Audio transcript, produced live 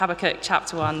Habakkuk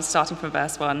chapter 1, starting from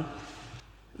verse 1.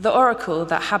 The oracle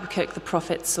that Habakkuk the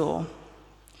prophet saw.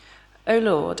 O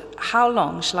Lord, how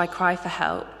long shall I cry for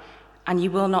help, and you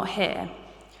will not hear?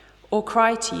 Or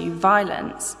cry to you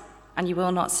violence, and you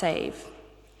will not save?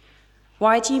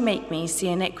 Why do you make me see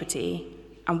iniquity,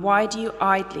 and why do you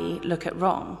idly look at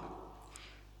wrong?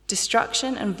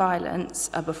 Destruction and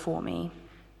violence are before me,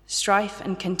 strife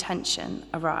and contention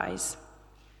arise.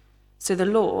 So the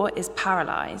law is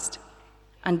paralyzed,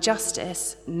 and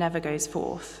justice never goes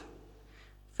forth.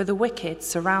 For the wicked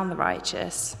surround the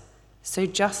righteous, so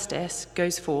justice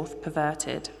goes forth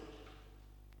perverted.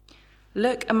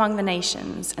 Look among the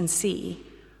nations and see,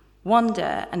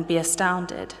 wonder and be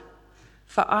astounded.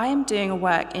 For I am doing a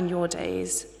work in your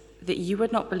days that you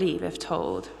would not believe if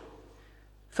told.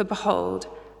 For behold,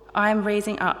 I am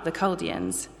raising up the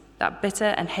Chaldeans, that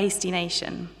bitter and hasty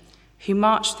nation, who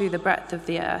march through the breadth of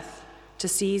the earth to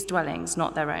seize dwellings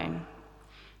not their own.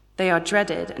 They are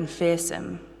dreaded and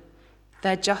fearsome.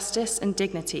 Their justice and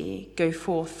dignity go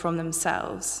forth from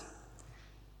themselves.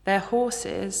 Their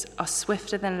horses are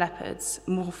swifter than leopards,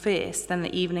 more fierce than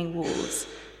the evening wolves.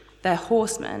 Their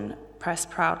horsemen press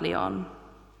proudly on.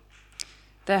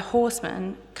 Their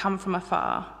horsemen come from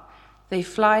afar. They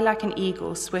fly like an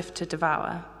eagle swift to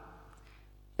devour.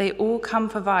 They all come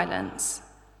for violence,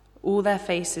 all their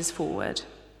faces forward.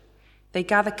 They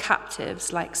gather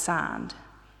captives like sand.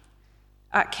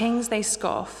 At kings they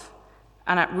scoff,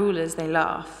 and at rulers they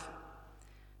laugh.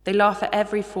 They laugh at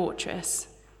every fortress,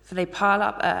 for they pile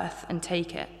up earth and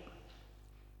take it.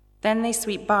 Then they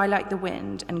sweep by like the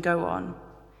wind and go on,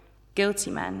 guilty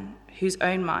men whose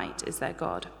own might is their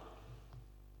God.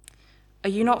 Are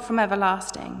you not from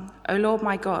everlasting, O Lord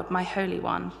my God, my Holy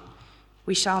One?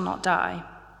 We shall not die.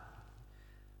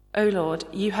 O Lord,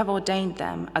 you have ordained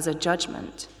them as a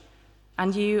judgment,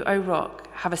 and you, O Rock,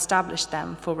 have established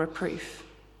them for reproof.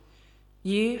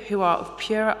 You who are of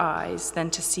purer eyes than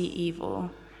to see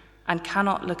evil, and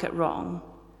cannot look at wrong,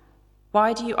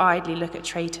 why do you idly look at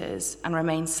traitors and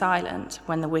remain silent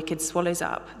when the wicked swallows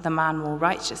up the man more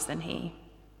righteous than he?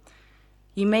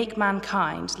 You make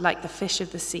mankind like the fish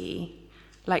of the sea,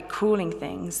 like crawling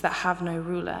things that have no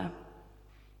ruler.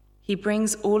 He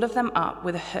brings all of them up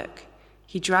with a hook.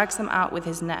 He drags them out with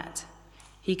his net.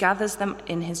 He gathers them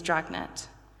in his dragnet,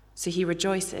 so he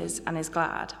rejoices and is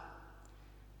glad.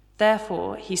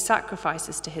 Therefore he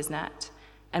sacrifices to his net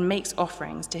and makes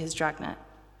offerings to his dragnet,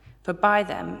 for by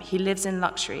them he lives in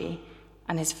luxury,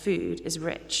 and his food is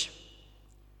rich.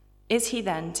 Is he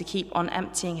then to keep on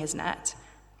emptying his net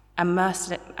and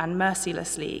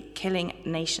mercilessly killing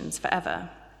nations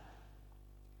forever?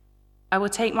 I will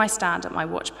take my stand at my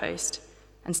watchpost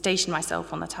and station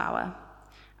myself on the tower,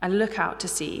 and look out to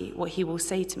see what he will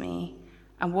say to me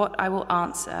and what I will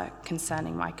answer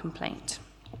concerning my complaint.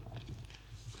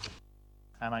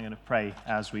 And I'm going to pray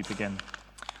as we begin.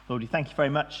 Lord, we thank you very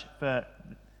much for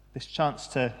this chance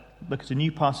to look at a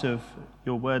new part of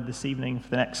your word this evening for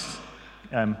the next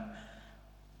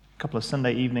couple of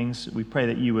Sunday evenings. We pray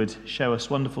that you would show us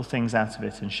wonderful things out of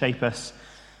it and shape us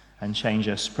and change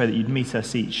us. Pray that you'd meet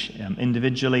us each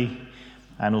individually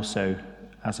and also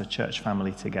as a church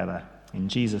family together. In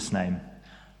Jesus' name,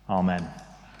 amen.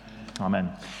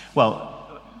 Amen.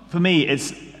 Well, for me,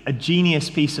 it's a genius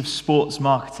piece of sports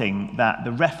marketing that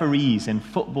the referees in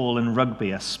football and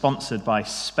rugby are sponsored by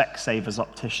Specsavers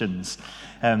opticians.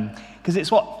 Because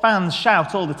it's what fans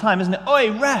shout all the time, isn't it?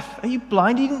 Oi, ref, are you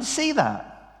blind? You didn't see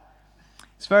that.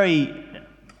 It's very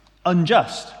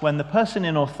unjust when the person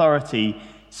in authority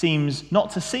seems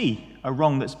not to see a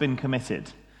wrong that's been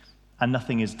committed and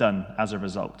nothing is done as a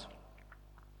result.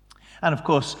 And of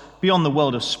course, beyond the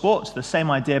world of sport, the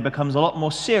same idea becomes a lot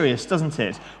more serious, doesn't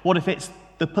it? What if it's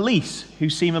the police who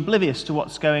seem oblivious to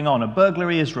what's going on? A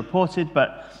burglary is reported,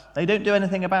 but they don't do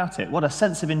anything about it. What a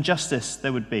sense of injustice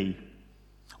there would be.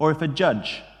 Or if a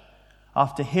judge,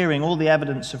 after hearing all the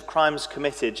evidence of crimes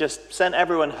committed, just sent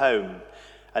everyone home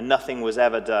and nothing was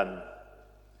ever done.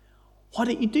 Why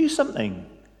don't you do something?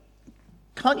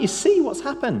 Can't you see what's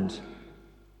happened?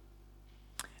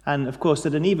 And of course,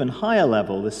 at an even higher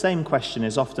level, the same question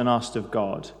is often asked of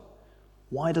God.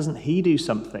 Why doesn't he do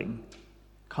something?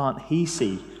 Can't he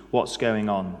see what's going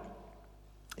on?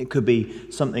 It could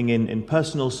be something in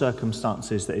personal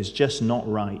circumstances that is just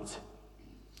not right.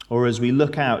 Or as we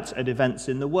look out at events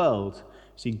in the world,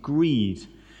 see greed,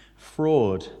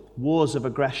 fraud, wars of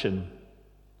aggression.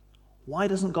 Why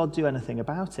doesn't God do anything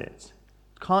about it?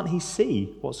 Can't he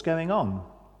see what's going on?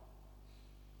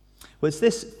 Well, it's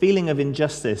this feeling of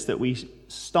injustice that we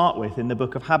start with in the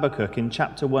book of Habakkuk in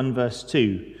chapter 1, verse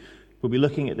 2. We'll be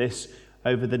looking at this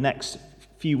over the next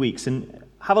few weeks, and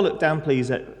have a look down,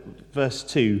 please, at verse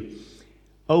 2.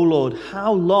 O Lord,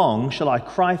 how long shall I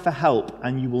cry for help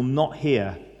and you will not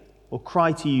hear, or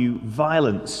cry to you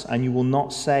violence and you will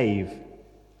not save?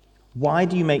 Why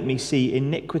do you make me see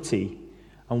iniquity,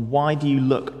 and why do you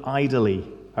look idly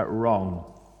at wrong?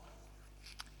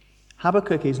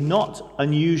 Habakkuk is not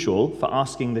unusual for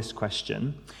asking this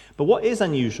question, but what is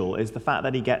unusual is the fact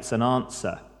that he gets an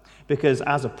answer. Because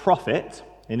as a prophet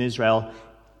in Israel,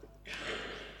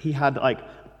 he had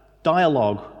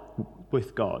dialogue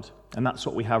with God, and that's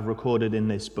what we have recorded in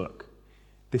this book.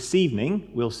 This evening,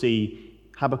 we'll see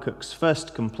Habakkuk's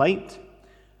first complaint,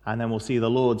 and then we'll see the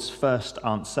Lord's first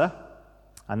answer,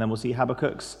 and then we'll see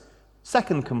Habakkuk's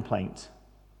second complaint.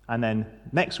 And then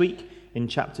next week, in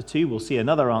chapter 2, we'll see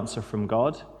another answer from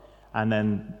God, and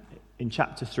then in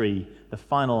chapter 3, the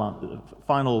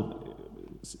final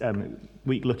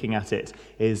week looking at it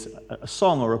is a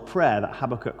song or a prayer that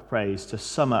Habakkuk prays to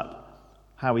sum up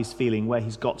how he's feeling, where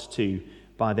he's got to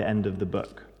by the end of the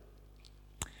book.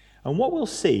 And what we'll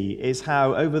see is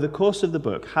how over the course of the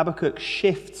book, Habakkuk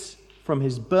shifts from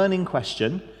his burning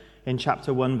question in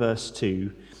chapter 1 verse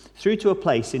 2 through to a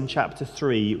place in chapter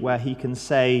 3 where he can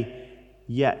say,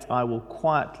 "Yet I will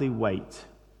quietly wait,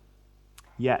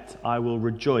 yet I will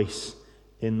rejoice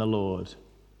in the Lord."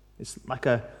 It's like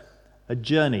a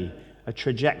journey, a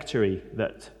trajectory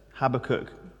that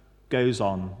Habakkuk goes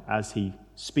on as he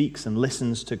speaks and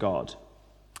listens to God.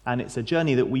 And it's a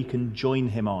journey that we can join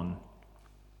him on.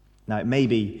 Now, it may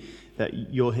be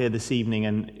that you're here this evening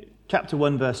and chapter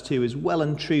 1 verse 2 is well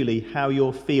and truly how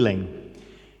you're feeling.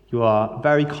 You are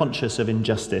very conscious of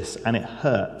injustice and it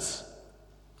hurts.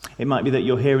 It might be that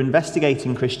you're here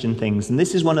investigating Christian things, and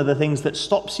this is one of the things that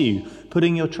stops you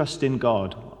putting your trust in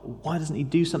God. Why doesn't he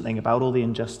do something about all the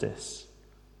injustice?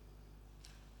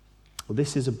 Well,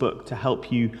 this is a book to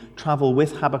help you travel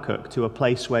with Habakkuk to a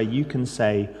place where you can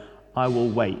say, "I will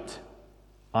wait,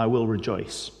 I will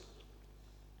rejoice."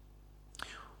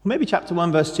 Well, maybe chapter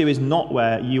 1 verse 2 is not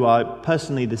where you are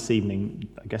personally this evening.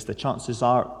 I guess the chances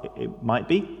are it might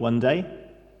be one day.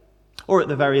 Or at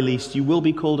the very least, you will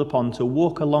be called upon to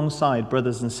walk alongside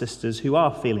brothers and sisters who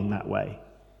are feeling that way.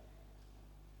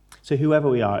 So whoever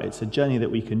we are, it's a journey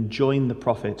that we can join the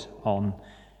prophet on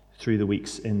through the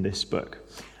weeks in this book.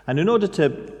 And in order to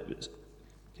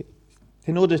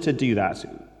do that,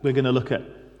 we're going to look at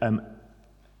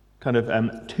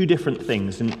two different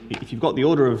things. And if you've got the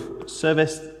order of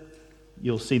service,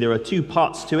 you'll see there are two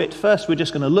parts to it. First, we're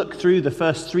just going to look through the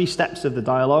first 3 steps of the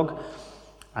dialogue,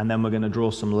 and then we're going to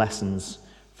draw some lessons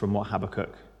from what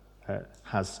Habakkuk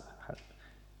has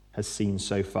seen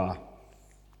so far.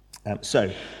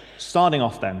 So, starting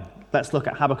off then, let's look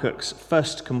at Habakkuk's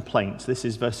first complaint. This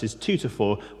is verses 2 to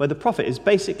 4, where the prophet is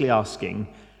basically asking,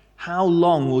 "How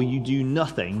long will you do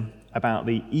nothing about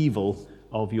the evil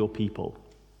of your people?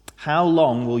 How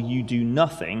long will you do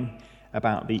nothing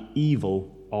about the evil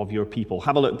of your people?"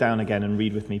 Have a look down again and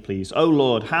read with me, please. "O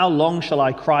Lord, how long shall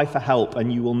I cry for help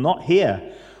and you will not hear,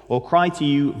 or cry to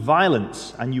you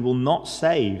violence and you will not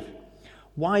save?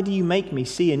 Why do you make me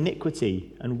see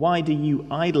iniquity, and why do you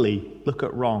idly look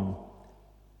at wrong?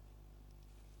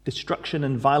 Destruction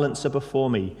and violence are before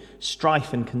me.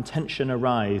 Strife and contention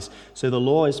arise. So the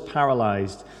law is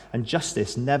paralyzed, and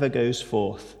justice never goes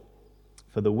forth.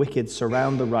 For the wicked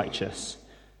surround the righteous.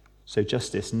 So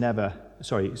justice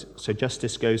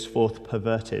goes forth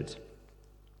perverted."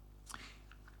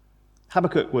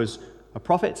 Habakkuk was a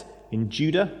prophet in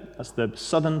Judah. That's the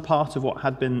southern part of what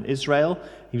had been Israel.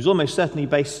 He was almost certainly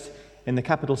based in the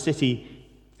capital city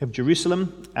of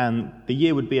Jerusalem, and the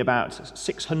year would be about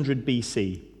 600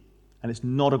 BC. And it's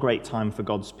not a great time for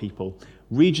God's people.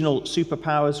 Regional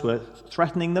superpowers were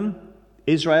threatening them.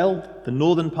 Israel, the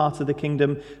northern part of the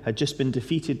kingdom, had just been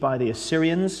defeated by the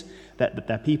Assyrians, that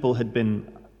their people had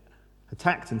been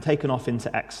attacked and taken off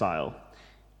into exile.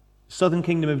 The southern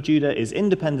kingdom of Judah is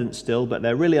independent still, but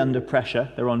they're really under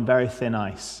pressure. They're on very thin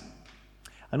ice.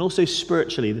 And also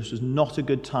spiritually, this was not a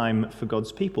good time for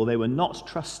God's people. They were not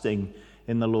trusting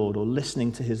in the Lord or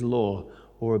listening to his law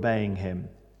or obeying him.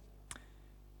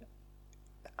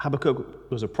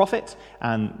 Habakkuk was a prophet,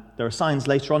 and there are signs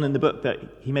later on in the book that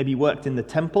he maybe worked in the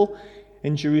temple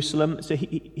in Jerusalem. So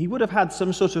he would have had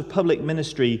some sort of public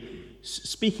ministry,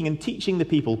 speaking and teaching the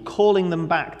people, calling them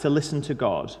back to listen to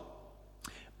God.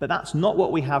 But that's not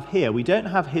what we have here. We don't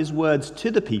have his words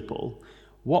to the people.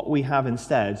 What we have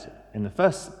instead, in the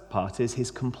first part, is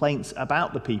his complaints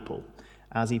about the people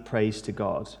as he prays to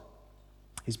God.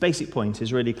 His basic point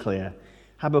is really clear.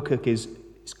 Habakkuk is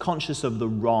conscious of the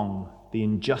wrong, the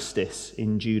injustice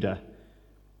in Judah.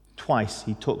 Twice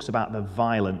he talks about the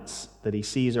violence that he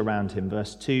sees around him.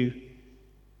 Verse 2,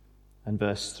 and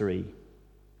verse 3.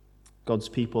 God's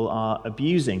people are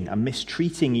abusing and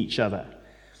mistreating each other.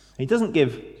 He doesn't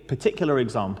give particular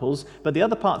examples, but the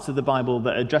other parts of the Bible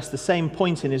that address the same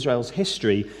point in Israel's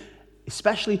history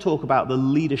especially talk about the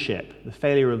leadership, the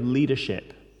failure of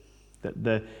leadership, that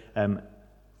the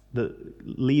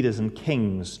leaders and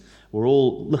kings were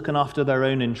all looking after their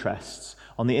own interests.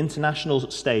 On the international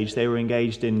stage, they were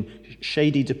engaged in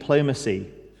shady diplomacy,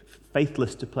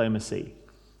 faithless diplomacy,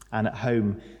 and at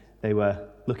home, they were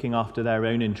looking after their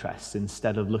own interests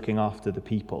instead of looking after the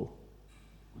people.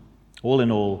 All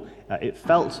in all, it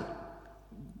felt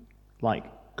like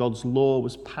God's law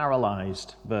was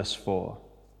paralyzed, verse 4.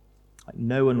 Like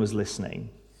no one was listening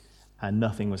and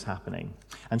nothing was happening.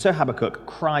 And so Habakkuk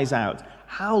cries out,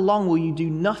 "How long will you do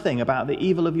nothing about the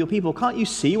evil of your people? Can't you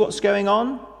see what's going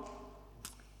on?"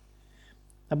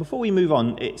 Now, before we move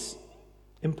on, it's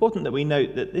important that we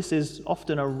note that this is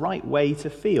often a right way to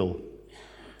feel.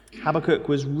 Habakkuk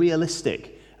was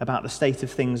realistic about the state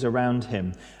of things around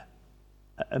him.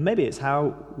 And maybe it's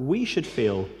how we should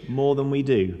feel more than we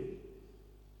do.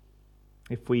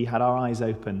 If we had our eyes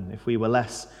open, if we were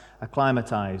less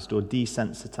acclimatized or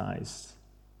desensitized.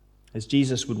 As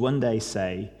Jesus would one day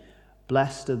say,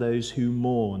 "Blessed are those who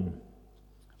mourn.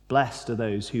 Blessed are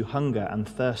those who hunger and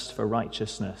thirst for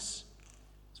righteousness."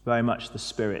 It's very much the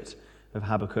spirit of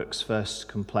Habakkuk's first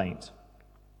complaint.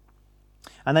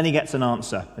 And then he gets an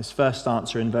answer, his first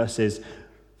answer in verses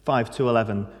 5 to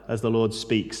 11 as the Lord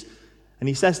speaks. And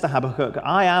he says to Habakkuk,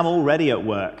 "I am already at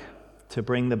work to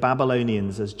bring the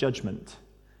Babylonians as judgment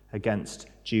against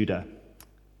Judah."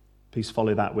 Please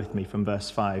follow that with me from verse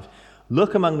 5.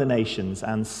 "Look among the nations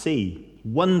and see,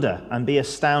 wonder and be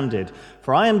astounded,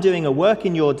 for I am doing a work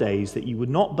in your days that you would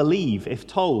not believe if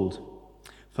told.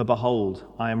 For behold,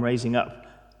 I am raising up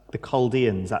the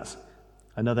Chaldeans," that's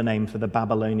another name for the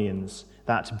Babylonians,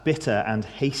 "that bitter and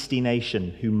hasty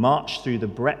nation who march through the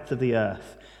breadth of the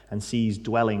earth and seize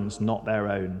dwellings not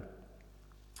their own."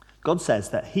 God says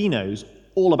that he knows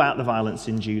all about the violence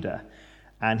in Judah,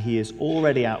 and he is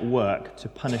already at work to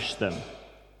punish them.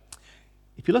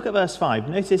 If you look at verse 5,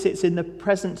 notice it's in the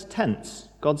present tense.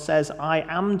 God says, "I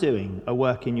am doing a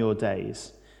work in your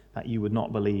days that you would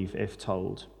not believe if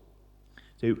told."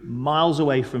 So miles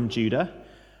away from Judah,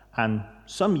 and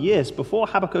some years before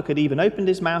Habakkuk had even opened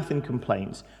his mouth in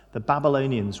complaint, the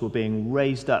Babylonians were being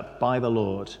raised up by the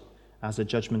Lord as a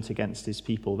judgment against his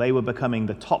people. They were becoming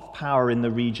the top power in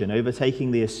the region, overtaking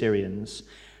the Assyrians,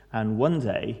 and one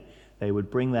day they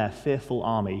would bring their fearful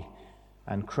army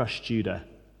and crush Judah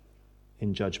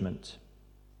in judgment.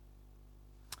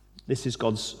 This is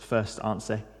God's first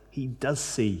answer. He does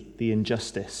see the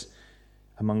injustice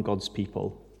among God's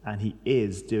people, and he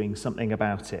is doing something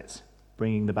about it,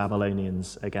 bringing the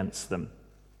Babylonians against them.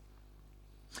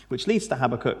 Which leads to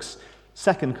Habakkuk's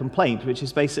second complaint, which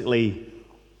is basically,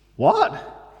 what?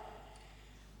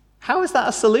 How is that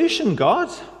a solution, God?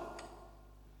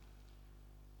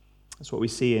 That's what we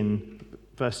see in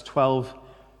verse 12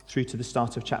 through to the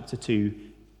start of chapter 2.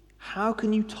 How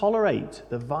can you tolerate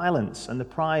the violence and the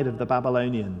pride of the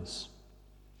Babylonians?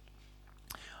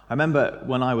 I remember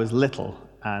when I was little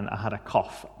and I had a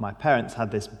cough, my parents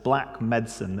had this black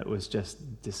medicine that was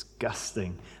just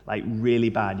disgusting, like really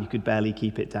bad. You could barely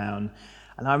keep it down.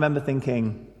 And I remember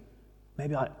thinking,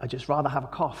 maybe I'd just rather have a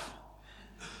cough.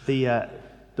 The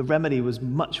remedy was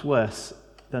much worse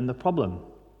than the problem.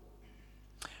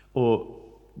 Or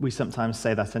we sometimes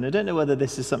say that, and I don't know whether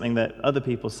this is something that other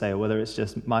people say or whether it's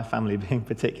just my family being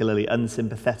particularly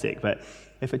unsympathetic, but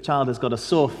if a child has got a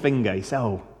sore finger, you say,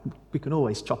 "Oh, we can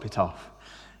always chop it off."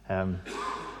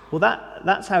 Well,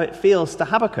 that's how it feels to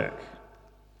Habakkuk.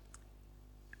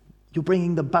 You're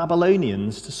bringing the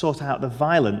Babylonians to sort out the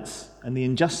violence and the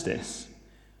injustice.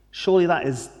 Surely that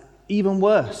is even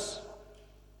worse.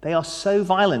 They are so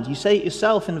violent. You say it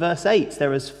yourself in verse 8,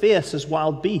 they're as fierce as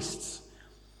wild beasts.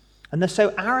 And they're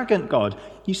so arrogant, God.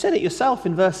 You said it yourself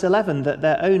in verse 11 that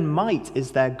their own might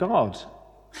is their God.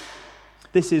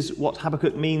 This is what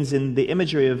Habakkuk means in the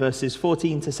imagery of verses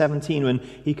 14 to 17 when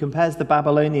he compares the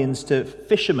Babylonians to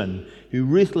fishermen who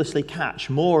ruthlessly catch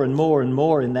more and more and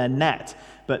more in their net,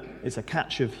 but it's a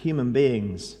catch of human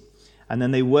beings. And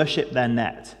then they worship their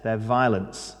net, their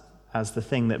violence, as the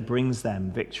thing that brings them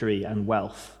victory and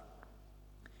wealth.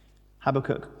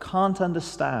 Habakkuk can't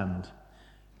understand.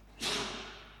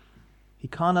 He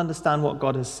can't understand what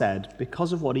God has said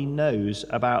because of what he knows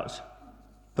about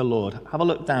the Lord. Have a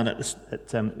look down at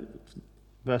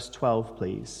verse 12,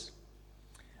 please.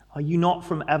 "Are you not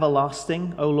from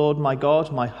everlasting, O Lord my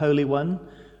God, my Holy One?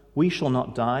 We shall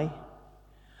not die.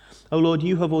 O Lord,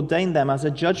 you have ordained them as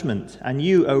a judgment, and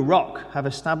you, O rock, have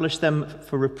established them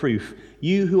for reproof.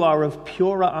 You who are of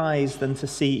purer eyes than to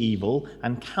see evil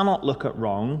and cannot look at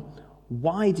wrong,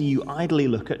 why do you idly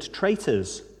look at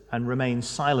traitors and remain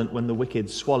silent when the wicked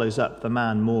swallows up the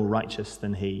man more righteous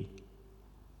than he?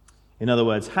 In other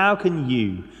words, how can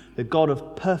you, the God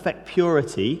of perfect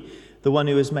purity, the one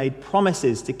who has made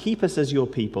promises to keep us as your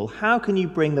people, how can you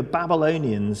bring the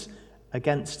Babylonians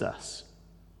against us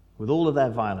with all of their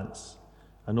violence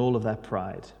and all of their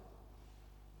pride?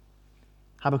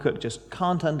 Habakkuk just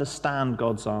can't understand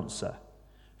God's answer.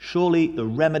 Surely the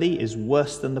remedy is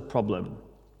worse than the problem.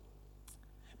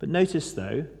 But notice,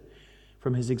 though,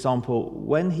 from his example,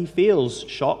 when he feels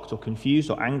shocked or confused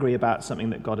or angry about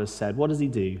something that God has said, what does he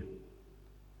do?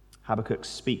 Habakkuk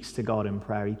speaks to God in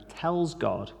prayer. He tells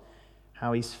God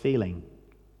how he's feeling.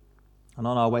 And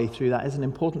on our way through, that is an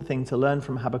important thing to learn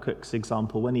from Habakkuk's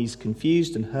example. When he's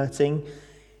confused and hurting,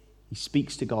 he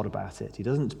speaks to God about it. He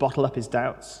doesn't bottle up his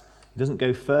doubts. He doesn't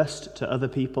go first to other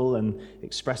people and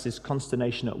express his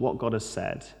consternation at what God has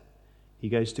said. He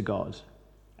goes to God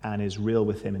and is real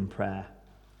with him in prayer.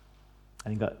 I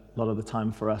think a lot of the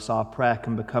time for us, our prayer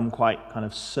can become quite kind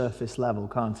of surface level,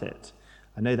 can't it?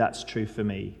 I know that's true for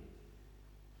me.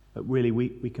 But really,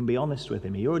 we can be honest with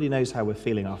him. He already knows how we're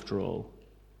feeling after all.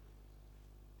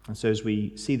 And so as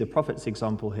we see the prophet's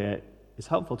example here, it's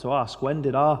helpful to ask, when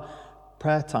did our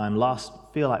prayer time last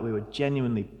feel like we were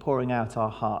genuinely pouring out our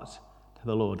heart to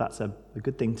the Lord? That's a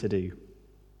good thing to do.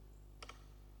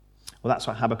 Well, that's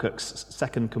what Habakkuk's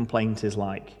second complaint is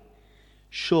like.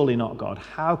 Surely not, God.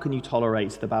 How can you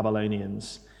tolerate the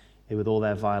Babylonians with all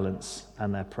their violence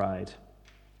and their pride?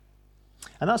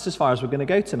 And that's as far as we're going to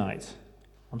go tonight.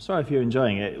 I'm sorry if you're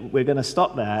enjoying it. We're going to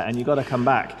stop there, and you've got to come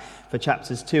back for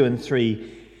chapters 2 and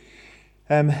 3.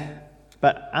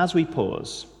 But as we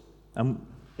pause,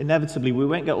 inevitably we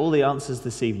won't get all the answers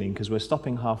this evening because we're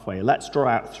stopping halfway. Let's draw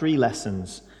out 3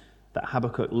 lessons that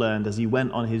Habakkuk learned as he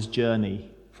went on his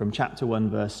journey from chapter 1,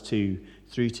 verse 2,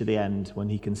 through to the end, when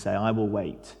he can say, I will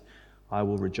wait, I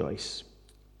will rejoice.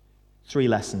 3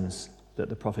 lessons that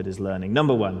the prophet is learning.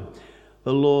 Number 1,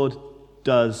 the Lord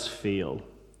does feel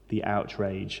the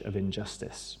outrage of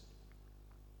injustice.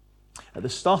 At the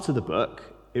start of the book,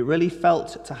 it really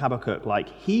felt to Habakkuk like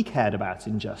he cared about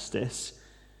injustice,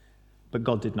 but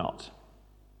God did not.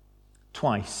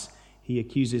 Twice, he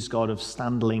accuses God of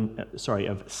standing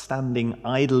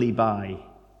idly by,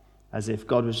 as if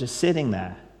God was just sitting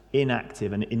there,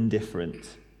 inactive and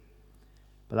indifferent.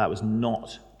 But that was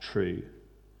not true.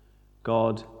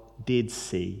 God did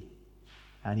see,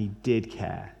 and he did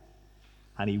care,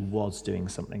 and he was doing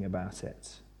something about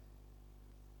it.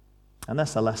 And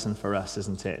that's a lesson for us,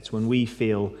 isn't it? When we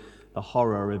feel the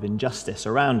horror of injustice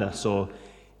around us, or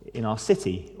in our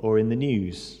city, or in the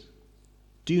news,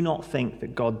 do not think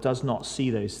that God does not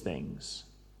see those things.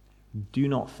 Do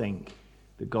not think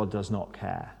that God does not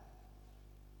care.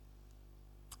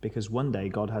 Because one day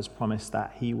God has promised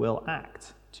that he will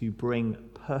act to bring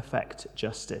perfect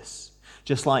justice.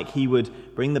 Just like he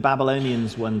would bring the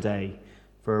Babylonians one day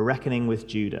for a reckoning with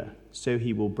Judah, so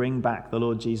he will bring back the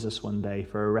Lord Jesus one day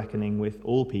for a reckoning with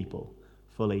all people,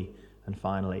 fully and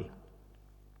finally.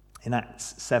 In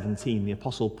Acts 17, the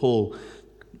Apostle Paul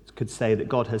could say that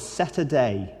God has set a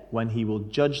day when he will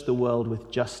judge the world with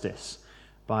justice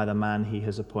by the man he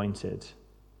has appointed.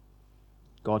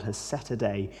 God has set a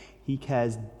day. He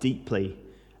cares deeply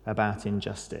about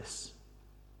injustice.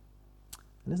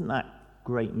 And isn't that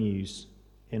great news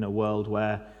in a world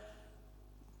where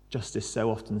justice so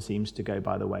often seems to go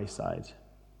by the wayside,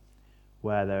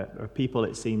 where there are people,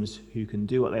 it seems, who can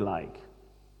do what they like?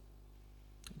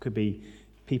 It could be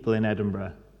people in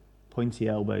Edinburgh, pointy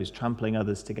elbows, trampling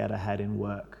others to get ahead in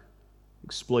work,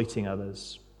 exploiting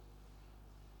others.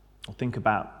 Or think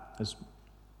about, as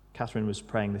Catherine was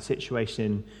praying, the situation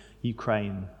in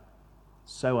Ukraine,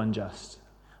 so unjust.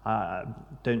 I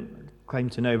don't claim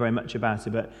to know very much about it,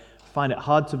 but I find it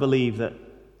hard to believe that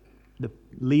the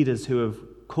leaders who have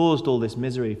caused all this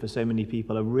misery for so many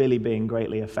people are really being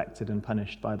greatly affected and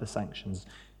punished by the sanctions.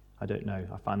 I don't know.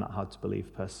 I find that hard to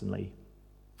believe personally.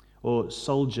 Or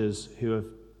soldiers who have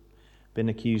been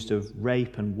accused of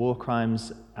rape and war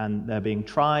crimes, and they're being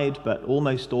tried, but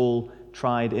almost all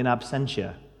tried in absentia.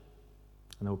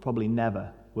 And there will probably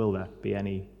never, will there, be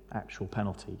any actual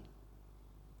penalty.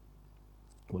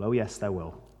 Well, oh yes, there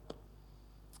will.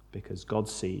 Because God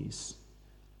sees,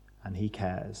 and he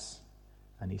cares,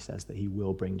 and he says that he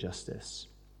will bring justice.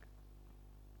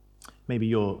 Maybe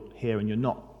you're here and you're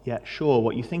not yet sure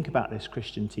what you think about this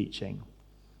Christian teaching.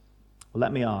 Well,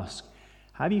 let me ask,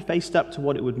 have you faced up to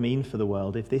what it would mean for the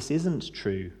world if this isn't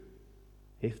true?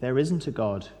 if there isn't a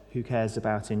God who cares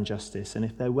about injustice, and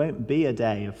if there won't be a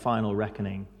day of final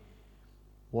reckoning,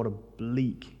 what a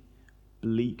bleak,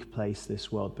 bleak place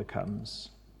this world becomes.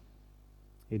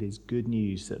 It is good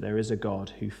news that there is a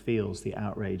God who feels the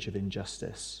outrage of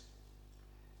injustice.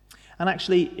 And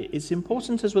actually, it's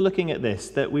important as we're looking at this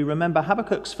that we remember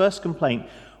Habakkuk's first complaint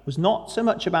was not so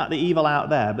much about the evil out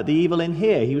there, but the evil in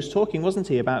here. He was talking, wasn't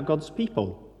he, about God's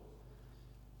people.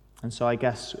 And so I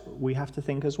guess we have to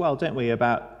think as well, don't we,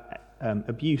 about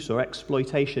abuse or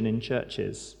exploitation in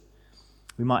churches.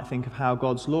 We might think of how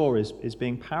God's law is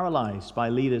being paralyzed by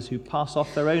leaders who pass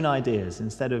off their own ideas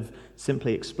instead of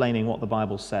simply explaining what the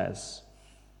Bible says.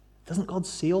 Doesn't God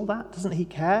see all that? Doesn't he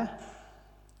care?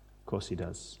 Of course he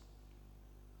does.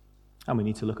 And we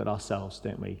need to look at ourselves,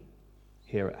 don't we,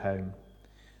 here at home.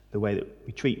 The way that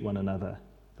we treat one another,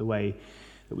 the way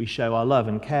that we show our love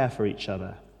and care for each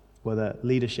other, whether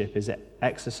leadership is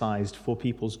exercised for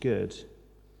people's good.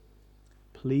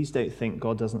 Please don't think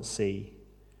God doesn't see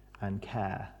and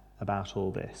care about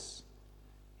all this.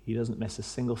 He doesn't miss a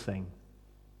single thing.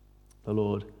 The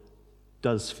Lord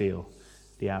does feel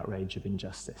the outrage of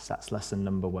injustice. That's lesson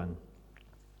number 1.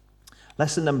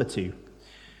 Lesson number 2.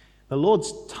 The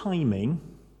Lord's timing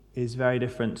is very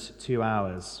different to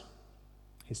ours.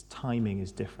 His timing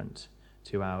is different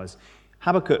to ours.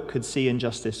 Habakkuk could see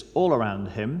injustice all around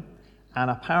him,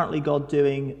 and apparently God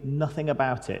doing nothing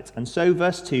about it. And so,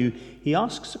 verse 2, he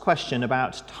asks a question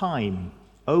about time.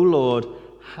 O Lord,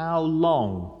 how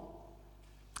long?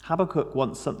 Habakkuk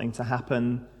wants something to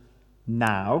happen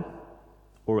now,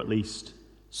 or at least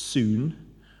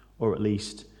soon, or at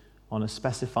least on a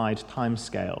specified time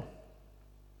scale.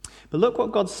 But look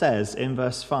what God says in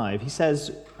verse 5. He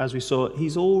says, as we saw,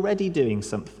 he's already doing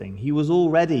something. He was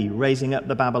already raising up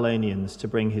the Babylonians to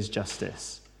bring his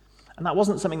justice. And that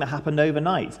wasn't something that happened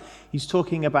overnight. He's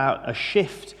talking about a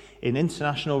shift in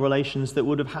international relations that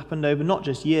would have happened over not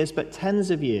just years, but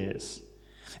tens of years.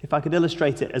 If I could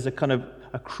illustrate it as a kind of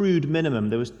a crude minimum,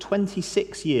 there was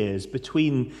 26 years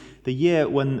between the year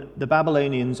when the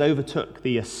Babylonians overtook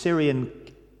the Assyrian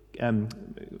kind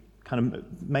of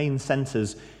main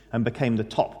centers and became the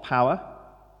top power.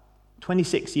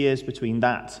 26 years between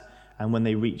that and when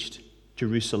they reached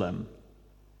Jerusalem.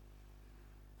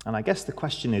 And I guess the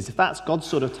question is, if that's God's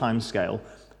sort of timescale,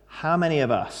 how many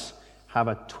of us have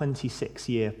a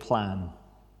 26-year plan?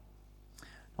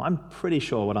 Well, I'm pretty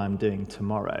sure what I'm doing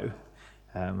tomorrow.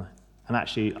 And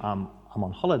actually, I'm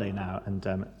on holiday now, and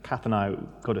Kath and I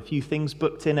got a few things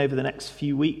booked in over the next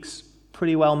few weeks,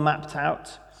 pretty well mapped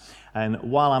out. And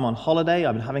while I'm on holiday,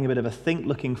 I've been having a bit of a think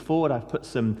looking forward. I've put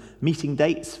some meeting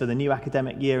dates for the new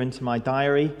academic year into my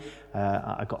diary.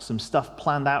 I've got some stuff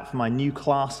planned out for my new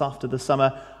class after the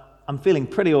summer. I'm feeling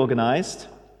pretty organised.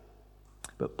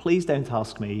 But please don't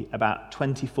ask me about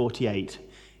 2048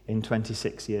 in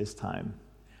 26 years' time,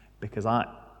 because I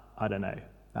don't know.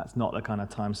 That's not the kind of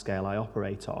timescale I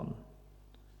operate on.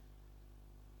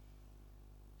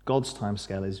 God's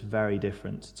timescale is very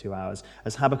different to ours.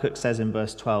 As Habakkuk says in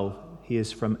verse 12, he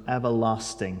is from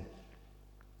everlasting.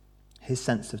 His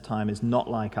sense of time is not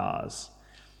like ours,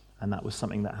 and that was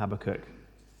something that Habakkuk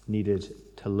needed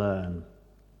to learn.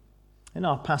 In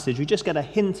our passage, we just get a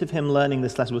hint of him learning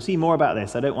this lesson. We'll see more about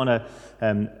this. I don't want to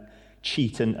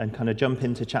cheat and kind of jump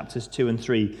into chapters 2 and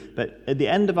 3, but at the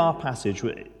end of our passage,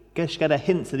 we just get a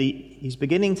hint that he's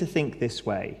beginning to think this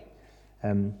way.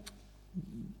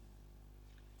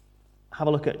 Have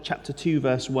a look at chapter 2,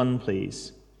 verse 1,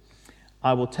 please.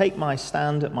 I will take my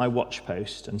stand at my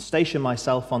watchpost and station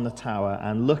myself on the tower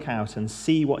and look out and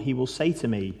see what he will say to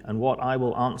me and what I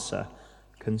will answer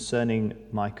concerning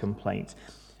my complaint.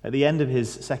 At the end of his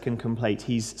second complaint,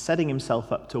 he's setting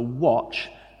himself up to watch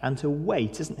and to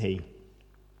wait, isn't he?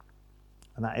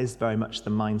 And that is very much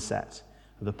the mindset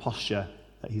of the posture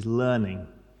that he's learning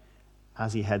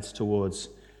as he heads towards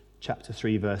chapter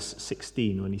 3, verse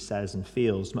 16, when he says and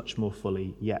feels much more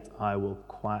fully, yet I will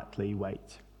quietly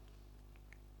wait.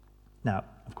 Now,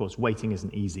 of course, waiting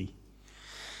isn't easy.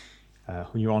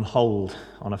 When you're on hold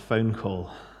on a phone call,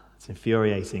 it's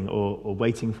infuriating, or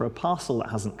waiting for a parcel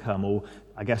that hasn't come, or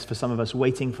I guess for some of us,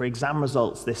 waiting for exam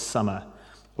results this summer,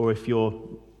 or if you're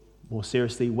more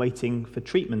seriously waiting for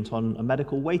treatment on a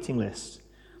medical waiting list,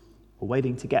 or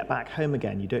waiting to get back home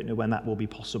again. You don't know when that will be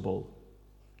possible.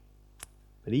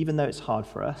 But even though it's hard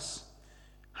for us,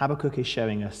 Habakkuk is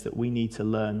showing us that we need to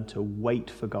learn to wait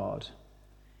for God.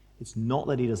 It's not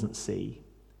that he doesn't see.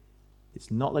 It's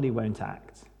not that he won't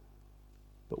act,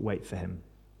 but wait for him.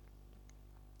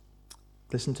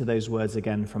 Listen to those words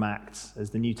again from Acts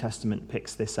as the New Testament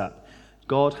picks this up.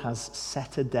 God has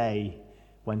set a day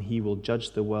when he will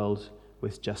judge the world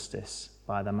with justice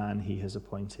by the man he has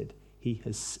appointed. He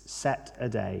has set a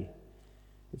day.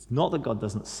 It's not that God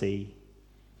doesn't see.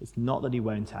 It's not that he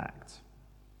won't act,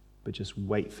 but just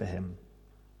wait for him.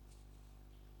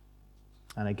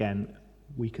 And again,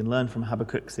 we can learn from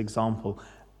Habakkuk's example.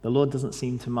 The Lord doesn't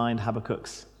seem to mind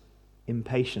Habakkuk's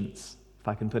impatience, if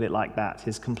I can put it like that,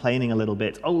 his complaining a little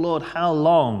bit. Oh Lord, how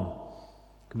long?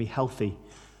 It can be healthy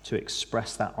to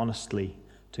express that honestly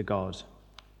to God.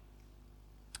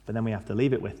 But then we have to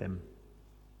leave it with him.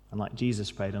 And like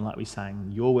Jesus prayed, and like we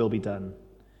sang, your will be done.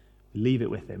 We leave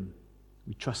it with him.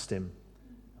 We trust him,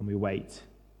 and we wait,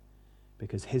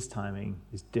 because his timing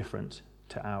is different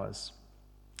to ours.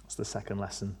 That's the second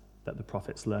lesson that the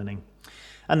prophet's learning.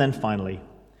 And then finally,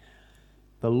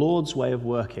 the Lord's way of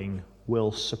working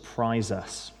will surprise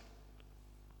us.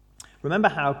 Remember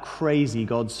how crazy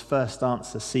God's first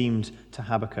answer seemed to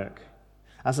Habakkuk.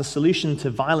 As a solution to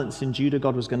violence in Judah,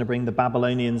 God was going to bring the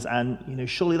Babylonians, and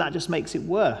surely that just makes it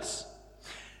worse.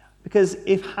 Because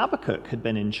if Habakkuk had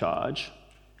been in charge,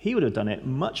 he would have done it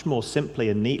much more simply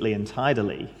and neatly and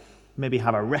tidily. Maybe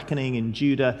have a reckoning in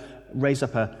Judah, raise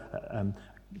up a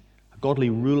godly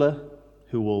ruler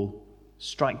who will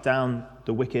strike down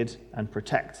the wicked and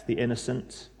protect the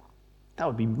innocent. That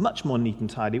would be much more neat and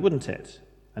tidy, wouldn't it?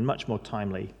 And much more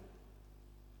timely.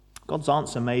 God's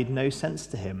answer made no sense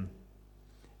to him.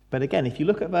 But again, if you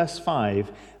look at verse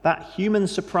 5, that human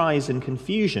surprise and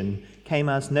confusion came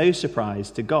as no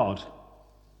surprise to God.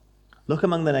 Look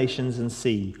among the nations and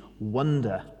see,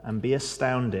 wonder and be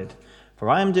astounded, for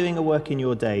I am doing a work in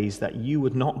your days that you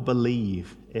would not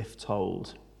believe if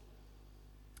told.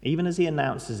 Even as he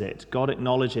announces it, God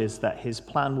acknowledges that his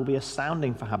plan will be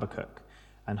astounding for Habakkuk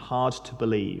and hard to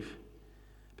believe,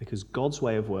 because God's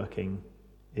way of working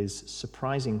is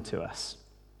surprising to us.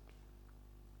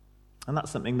 And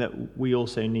that's something that we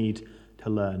also need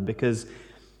to learn, because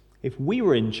if we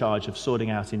were in charge of sorting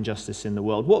out injustice in the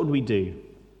world, what would we do?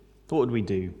 What would we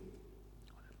do?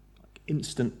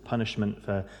 Instant punishment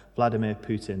for Vladimir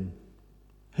Putin.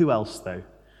 Who else, though?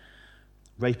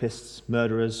 Rapists,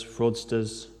 murderers,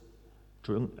 fraudsters,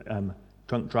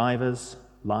 drunk drivers,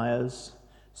 liars,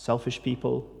 selfish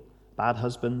people, bad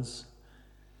husbands.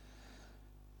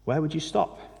 Where would you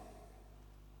stop?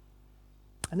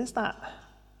 And is that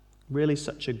really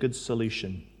such a good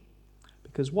solution?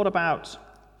 Because what about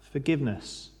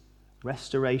forgiveness,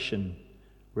 restoration,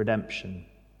 redemption?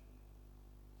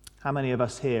 How many of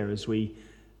us here, as we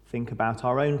think about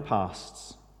our own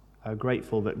pasts, are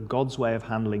grateful that God's way of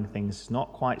handling things is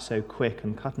not quite so quick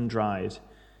and cut and dried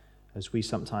as we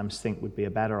sometimes think would be a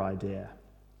better idea?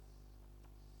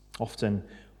 Often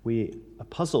we are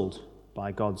puzzled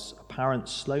by God's apparent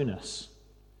slowness,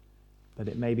 but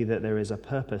it may be that there is a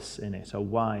purpose in it, a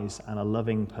wise and a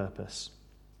loving purpose.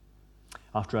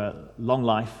 After a long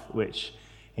life, which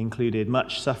included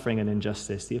much suffering and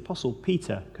injustice, the Apostle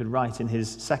Peter could write in his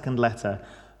second letter,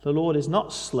 "The Lord is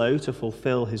not slow to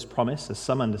fulfill his promise, as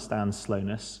some understand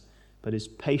slowness, but is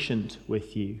patient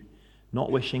with you,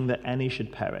 not wishing that any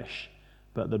should perish,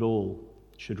 but that all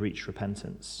should reach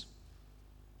repentance."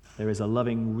 There is a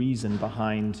loving reason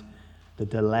behind the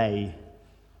delay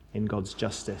in God's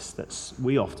justice that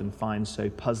we often find so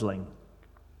puzzling.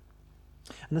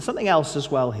 And there's something else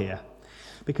as well here,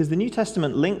 because the New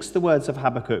Testament links the words of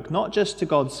Habakkuk not just to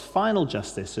God's final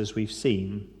justice, as we've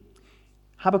seen.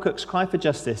 Habakkuk's cry for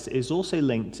justice is also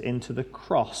linked into the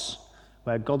cross,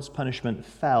 where God's punishment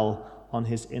fell on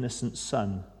his innocent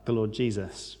son, the Lord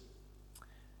Jesus.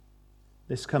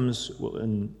 This comes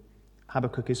when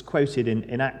Habakkuk is quoted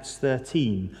in Acts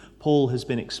 13. Paul has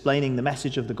been explaining the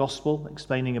message of the gospel,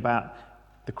 explaining about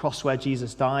the cross where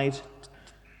Jesus died,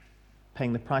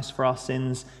 paying the price for our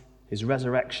sins, his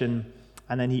resurrection,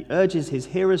 and then he urges his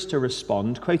hearers to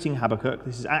respond, quoting Habakkuk.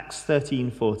 This is Acts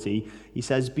 13:40. He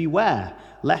says, "Beware,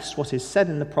 lest what is said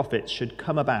in the prophets should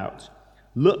come about.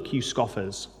 Look, you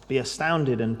scoffers, be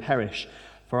astounded and perish,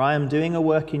 for I am doing a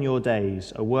work in your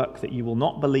days, a work that you will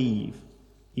not believe,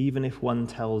 even if one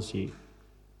tells you."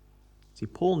 See,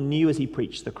 Paul knew as he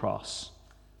preached the cross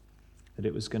that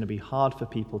it was going to be hard for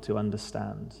people to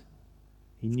understand.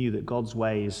 He knew that God's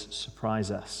ways surprise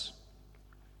us.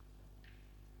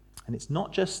 And it's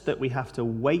not just that we have to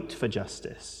wait for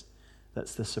justice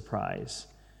that's the surprise,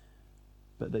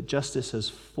 but that justice has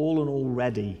fallen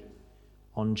already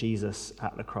on Jesus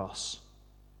at the cross.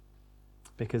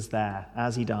 Because there,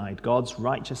 as he died, God's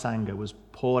righteous anger was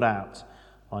poured out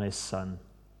on his son.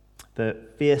 The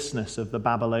fierceness of the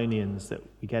Babylonians that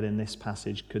we get in this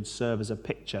passage could serve as a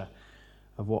picture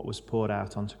of what was poured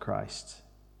out onto Christ.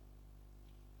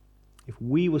 If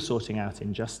we were sorting out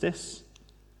injustice,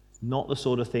 not the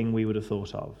sort of thing we would have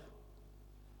thought of.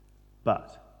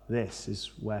 But this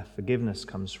is where forgiveness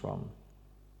comes from,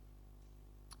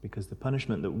 because the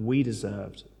punishment that we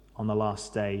deserved on the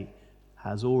last day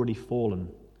has already fallen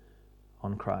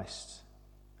on Christ,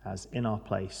 as in our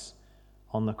place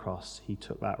on the cross he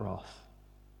took that wrath.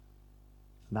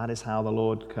 That is how the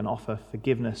Lord can offer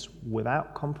forgiveness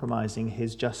without compromising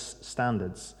his just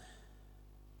standards.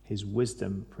 His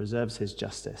wisdom preserves his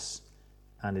justice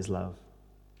and his love.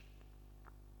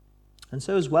 And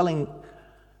so as well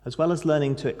as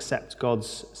learning to accept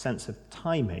God's sense of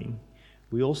timing,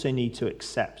 we also need to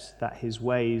accept that his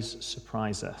ways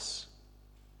surprise us.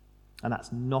 And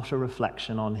that's not a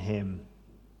reflection on him,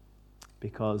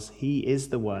 because he is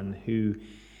the one who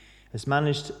has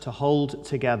managed to hold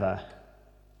together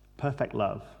perfect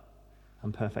love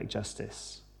and perfect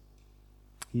justice.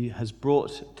 He has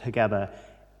brought together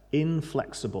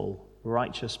inflexible,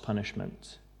 righteous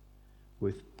punishment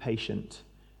with patient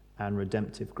and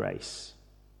redemptive grace.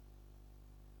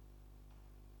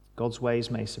 God's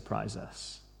ways may surprise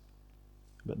us,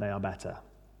 but they are better.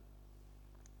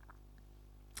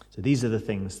 So these are the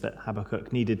things that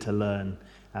Habakkuk needed to learn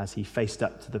as he faced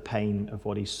up to the pain of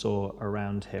what he saw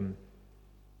around him.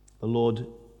 The Lord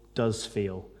does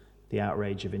feel the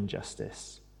outrage of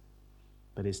injustice,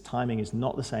 but his timing is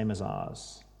not the same as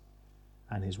ours,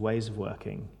 and his ways of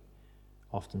working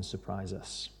often surprise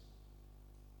us.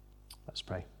 Let's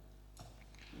pray.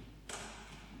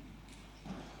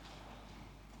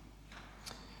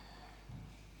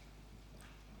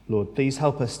 Lord, please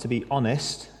help us to be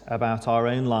honest about our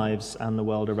own lives and the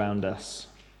world around us.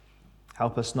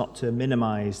 Help us not to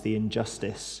minimize the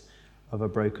injustice of a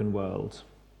broken world.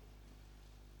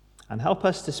 And help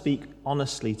us to speak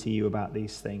honestly to you about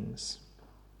these things.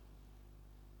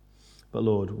 But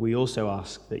Lord, we also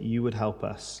ask that you would help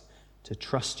us to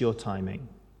trust your timing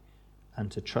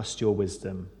and to trust your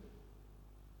wisdom.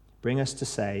 Bring us to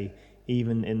say,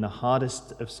 even in the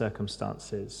hardest of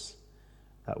circumstances,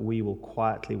 that we will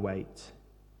quietly wait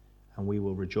and we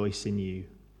will rejoice in you.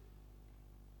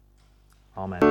 Amen.